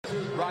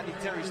Rodney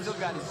Terry's still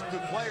got his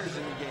good players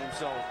in the game,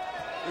 so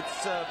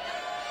it's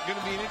going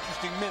to be an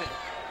interesting minute.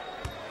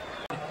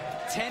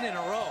 10 in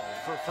a row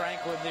for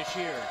Franklin this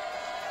year.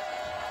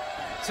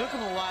 Took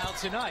him a while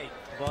tonight,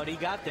 but he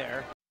got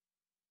there.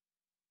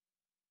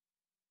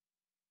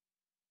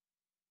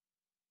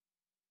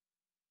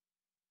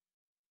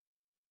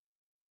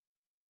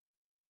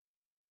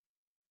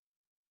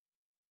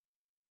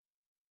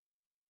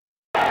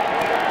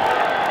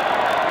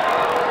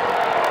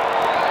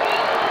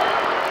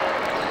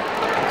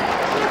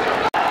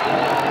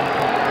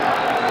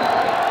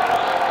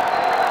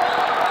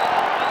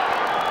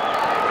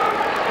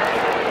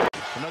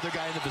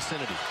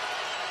 Vicinity.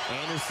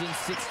 Anderson,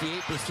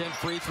 68%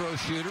 free throw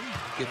shooter.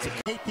 Gets a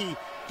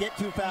get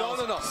 2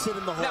 fouls. No. Sit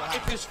in the whole now, half.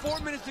 if there's 4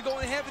 minutes to go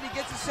in half and he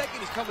gets a second,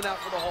 he's coming out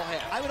for the whole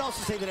half. I would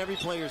also say that every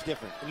player is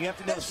different. And you have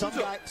to know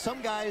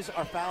some guys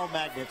are foul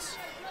magnets,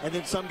 and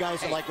then some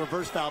guys are like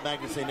reverse foul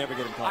magnets. They never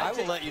get them caught. I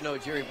will let you know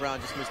Jerry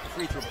Brown just missed the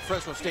free throw, but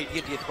Fresno State, you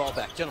get to get the ball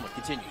back. Gentlemen,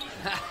 continue.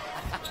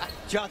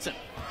 Johnson.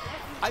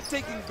 I've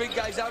taken big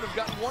guys out who've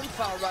gotten 1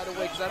 foul right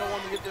away because I don't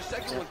want them to get their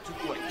second one too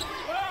quick.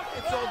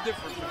 It's all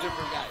different for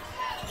different guys.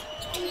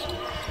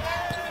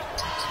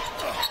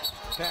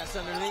 Pass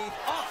underneath.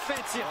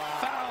 Offensive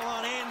foul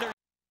on Anderson.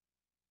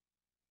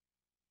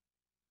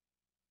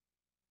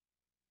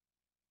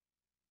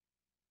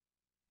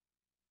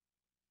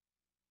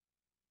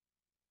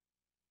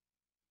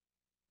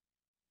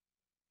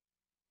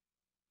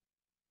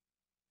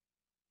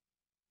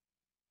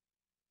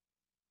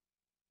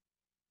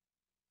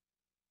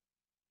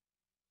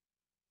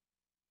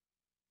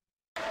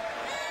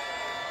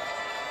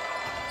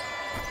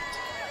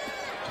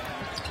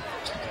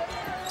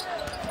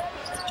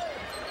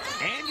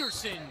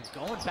 Anderson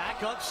going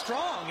back up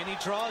strong, and he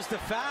draws the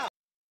foul.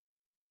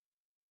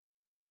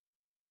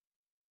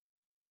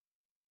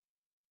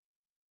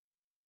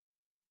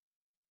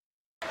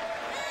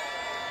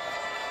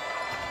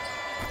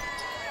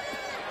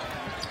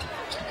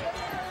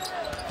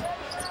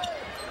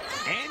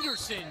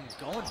 Anderson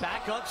going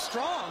back up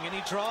strong, and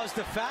he draws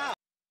the foul.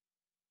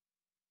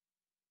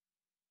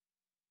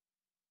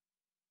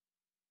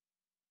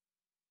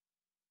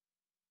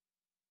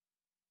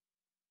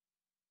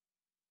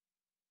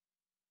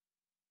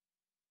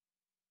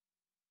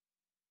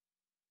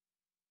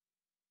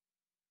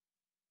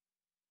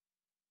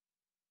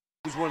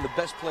 He's one of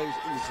the best players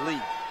in this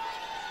league.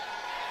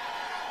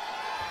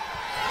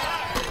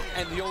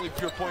 And the only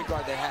pure point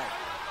guard they have.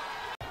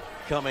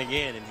 Coming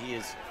in, and he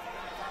has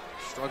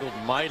struggled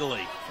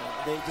mightily.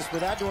 They just,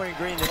 without Dorian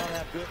Green, they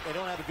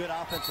don't have a good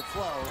offensive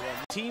flow.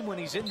 And Team when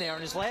he's in there,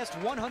 in his last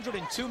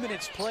 102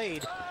 minutes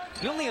played,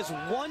 he only has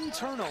 1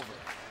 turnover.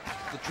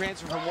 The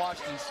transfer from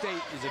Washington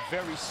State is a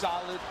very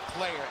solid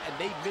player, and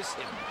they miss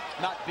him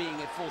not being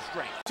at full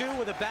strength. 2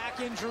 with a back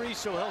injury,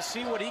 so he'll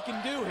see what he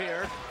can do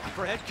here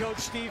for head coach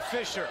Steve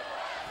Fisher.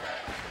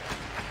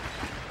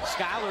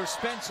 Skylar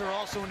Spencer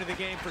also into the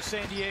game for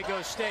San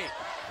Diego State.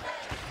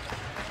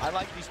 I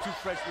like these 2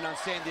 freshmen on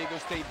San Diego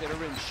State that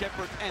are in,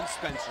 Shepard and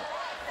Spencer.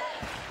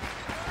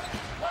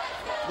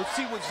 Let's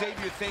see what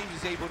Xavier Thames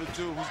is able to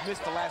do, who's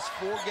missed the last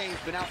 4 games,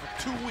 been out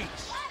for 2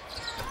 weeks.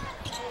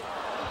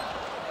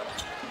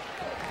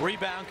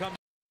 Rebound comes.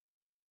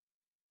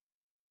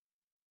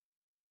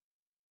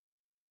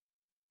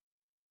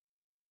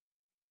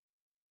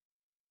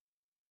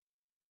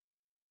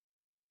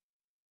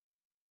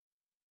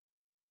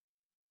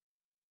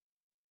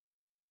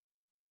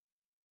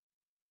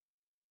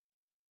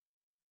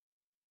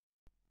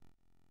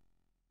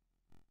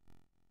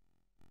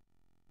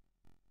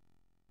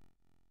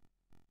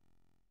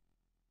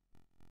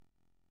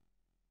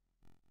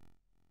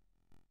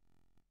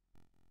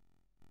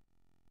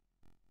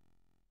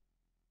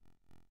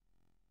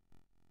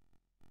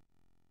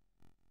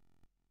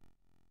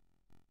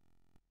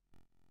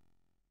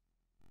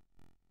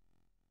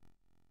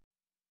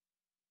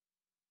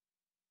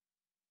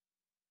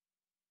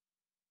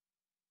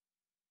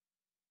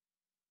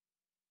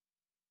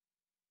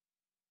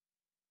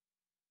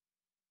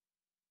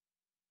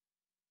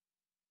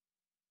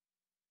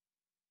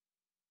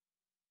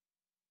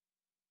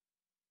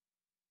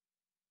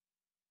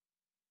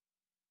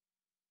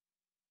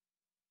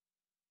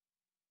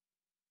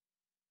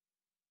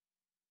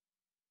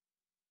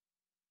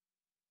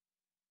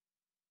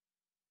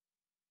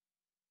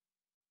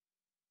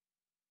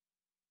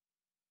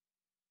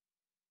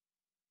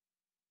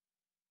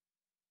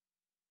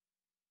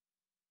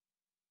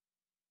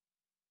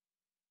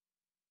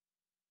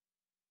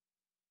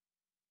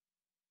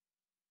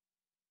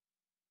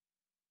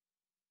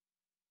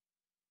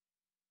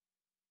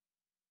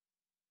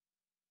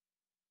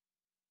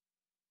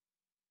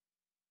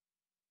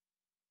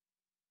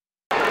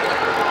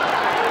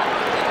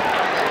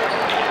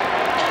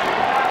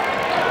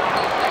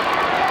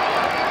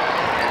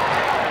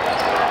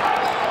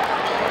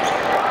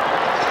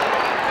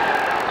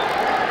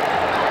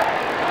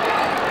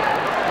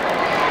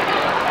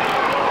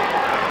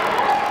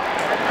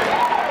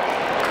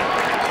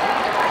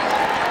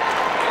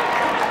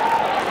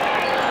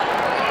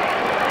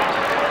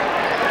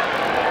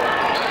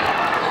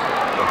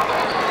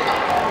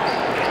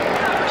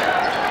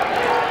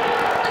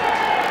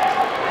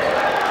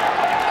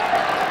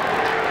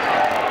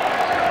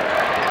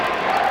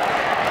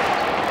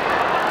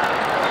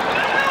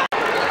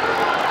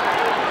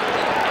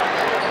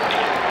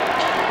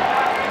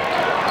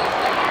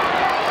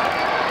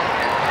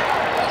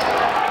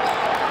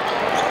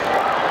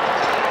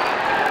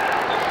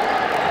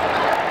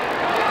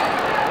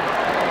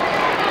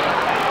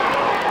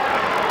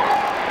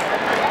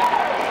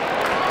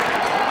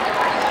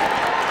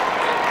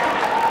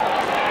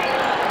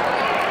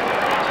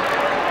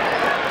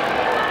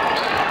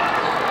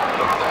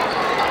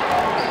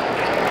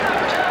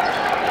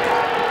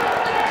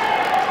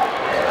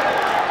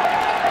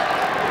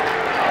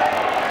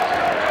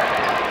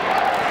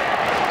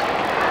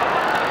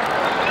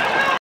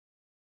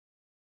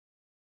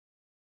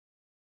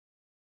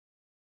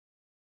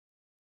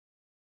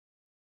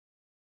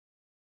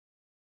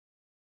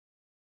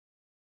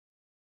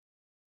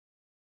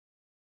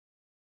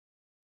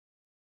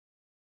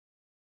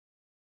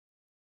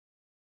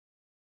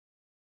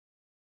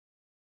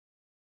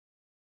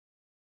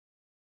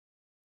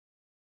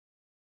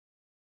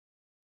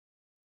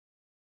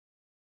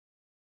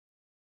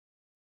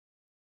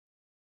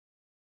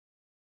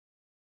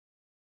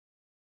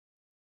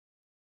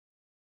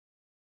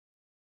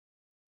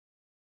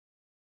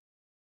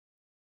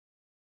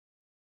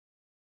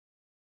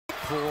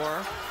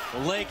 for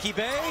Lakey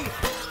Bay.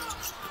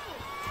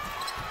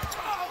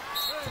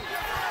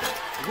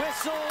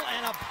 Whistle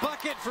and a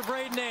bucket for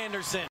Braeden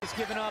Anderson. He's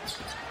given up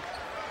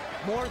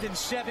more than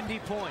 70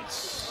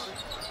 points.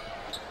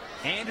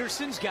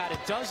 Anderson's got a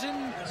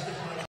dozen.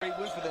 Great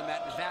win for them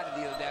at Nevada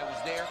the other day. I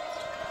was there.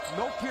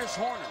 No Pierce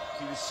Horner.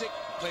 He was sick.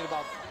 Played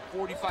about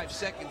 45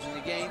 seconds in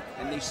the game,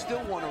 and they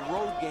still won a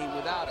road game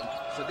without him.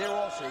 So they're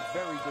also a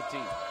very good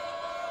team.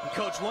 And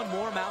Coach, one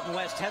more Mountain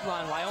West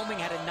headline. Wyoming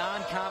had a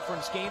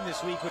non-conference game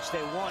this week, which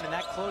they won, and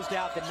that closed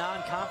out the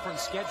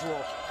non-conference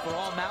schedule for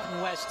all Mountain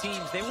West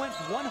teams. They went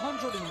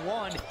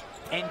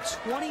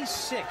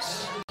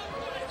 101-26.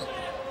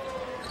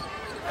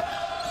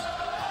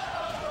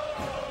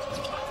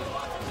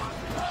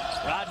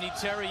 Rodney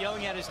Terry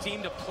yelling at his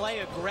team to play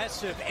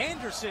aggressive.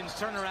 Anderson's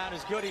turnaround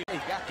is good. Hey,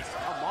 guys,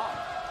 come on.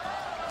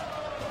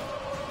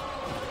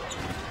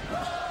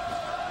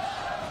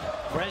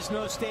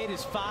 Fresno State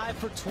is 5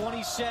 for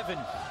 27.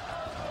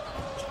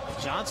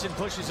 Johnson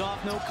pushes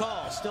off, no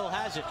call, still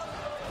has it.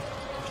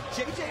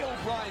 J.J.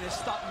 O'Brien has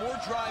stopped more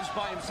drives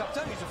by himself. I'm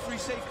telling you, he's a free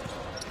safety.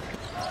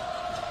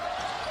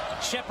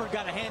 Shepard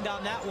got a hand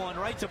on that one,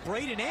 right to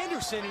Braeden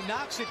Anderson, who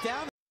knocks it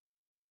down.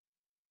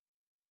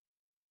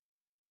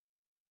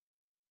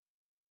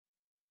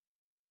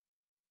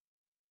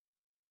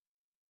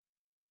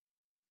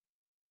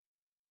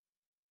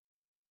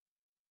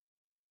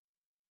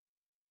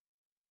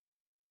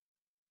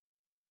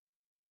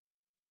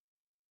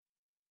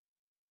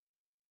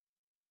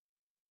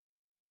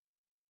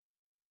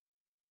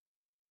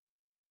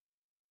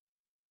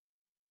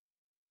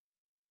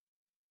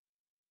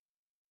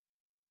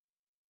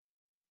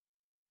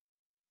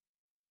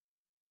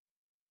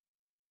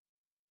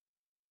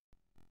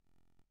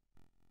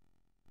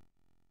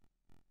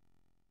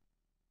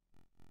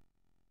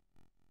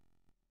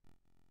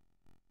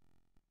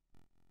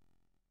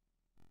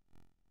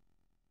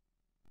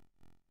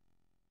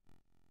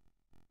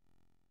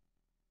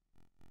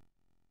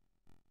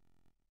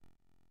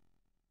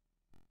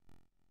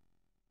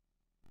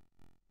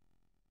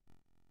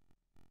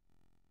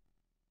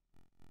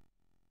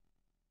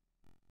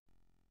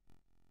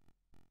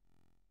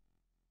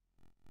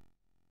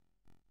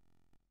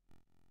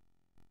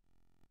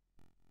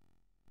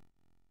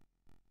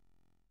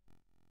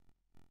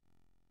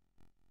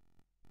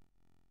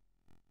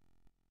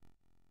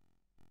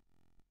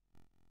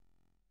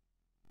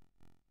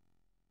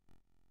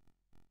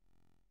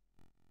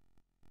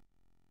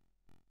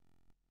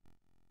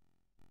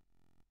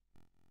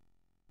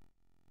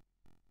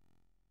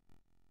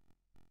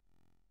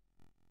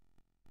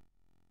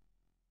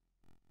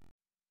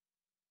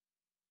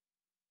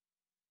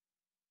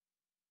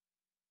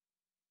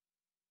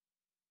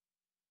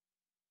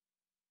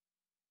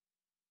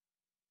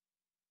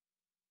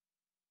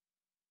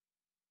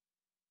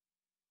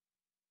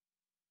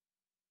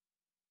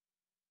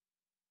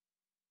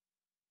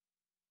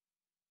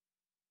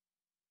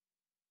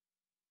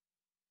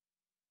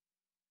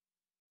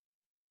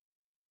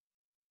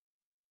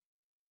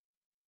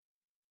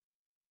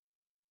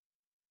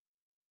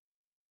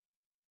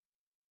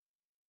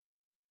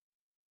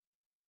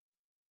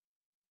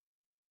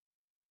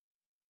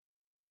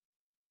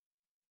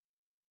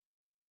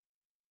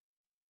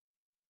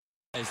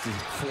 As the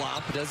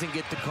flop doesn't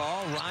get the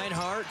call.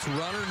 Reinhardt's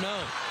runner, no.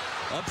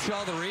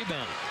 Upshaw the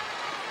rebound.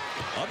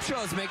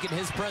 Upshaw's making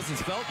his presence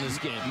felt in this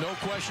game. No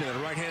question. A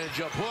right-handed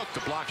jump hook,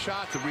 the block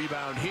shot, the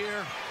rebound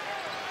here.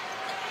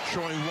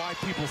 Showing why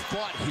people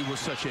thought he was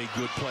such a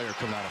good player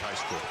coming out of high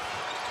school.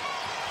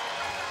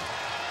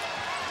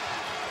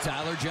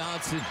 Tyler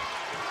Johnson.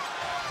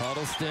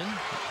 Huddleston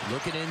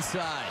looking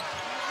inside.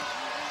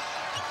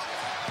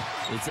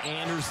 It's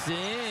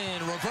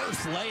Anderson.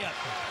 Reverse layup.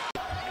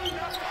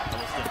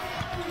 Huddleston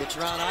gets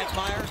around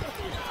Eichmeyer.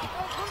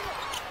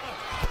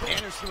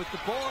 Anderson with the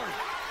board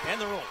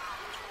and the roll.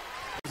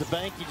 The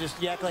bank,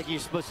 you act like you're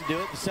supposed to do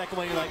it. The second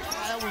one, you're like,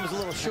 that one was a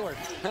little short.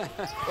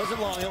 Wasn't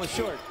long, it was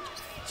short.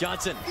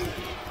 Johnson.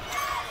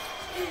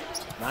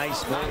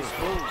 Nice move. Nice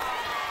move.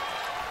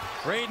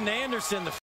 Braeden Anderson, the